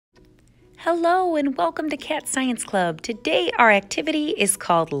Hello and welcome to Cat Science Club. Today our activity is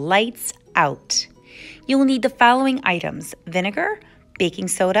called Lights Out. You'll need the following items: vinegar, baking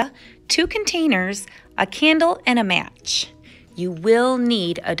soda, 2 containers, a candle, and a match. You will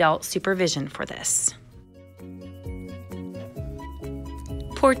need adult supervision for this.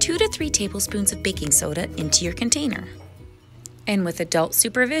 Pour 2 to 3 tablespoons of baking soda into your container. And with adult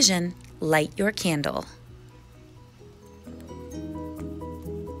supervision, light your candle.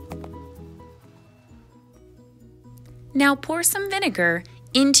 Now pour some vinegar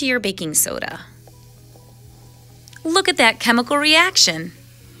into your baking soda. Look at that chemical reaction.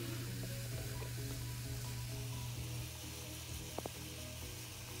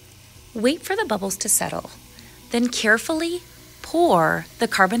 Wait for the bubbles to settle. Then carefully pour the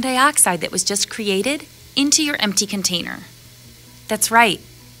carbon dioxide that was just created into your empty container. That's right.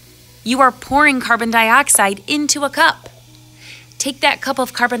 You are pouring carbon dioxide into a cup. Take that cup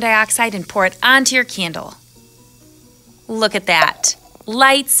of carbon dioxide and pour it onto your candle. Look at that.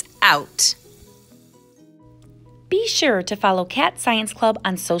 Lights out. Be sure to follow Cat Science Club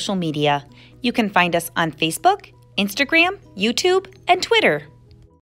on social media. You can find us on Facebook, Instagram, YouTube, and Twitter.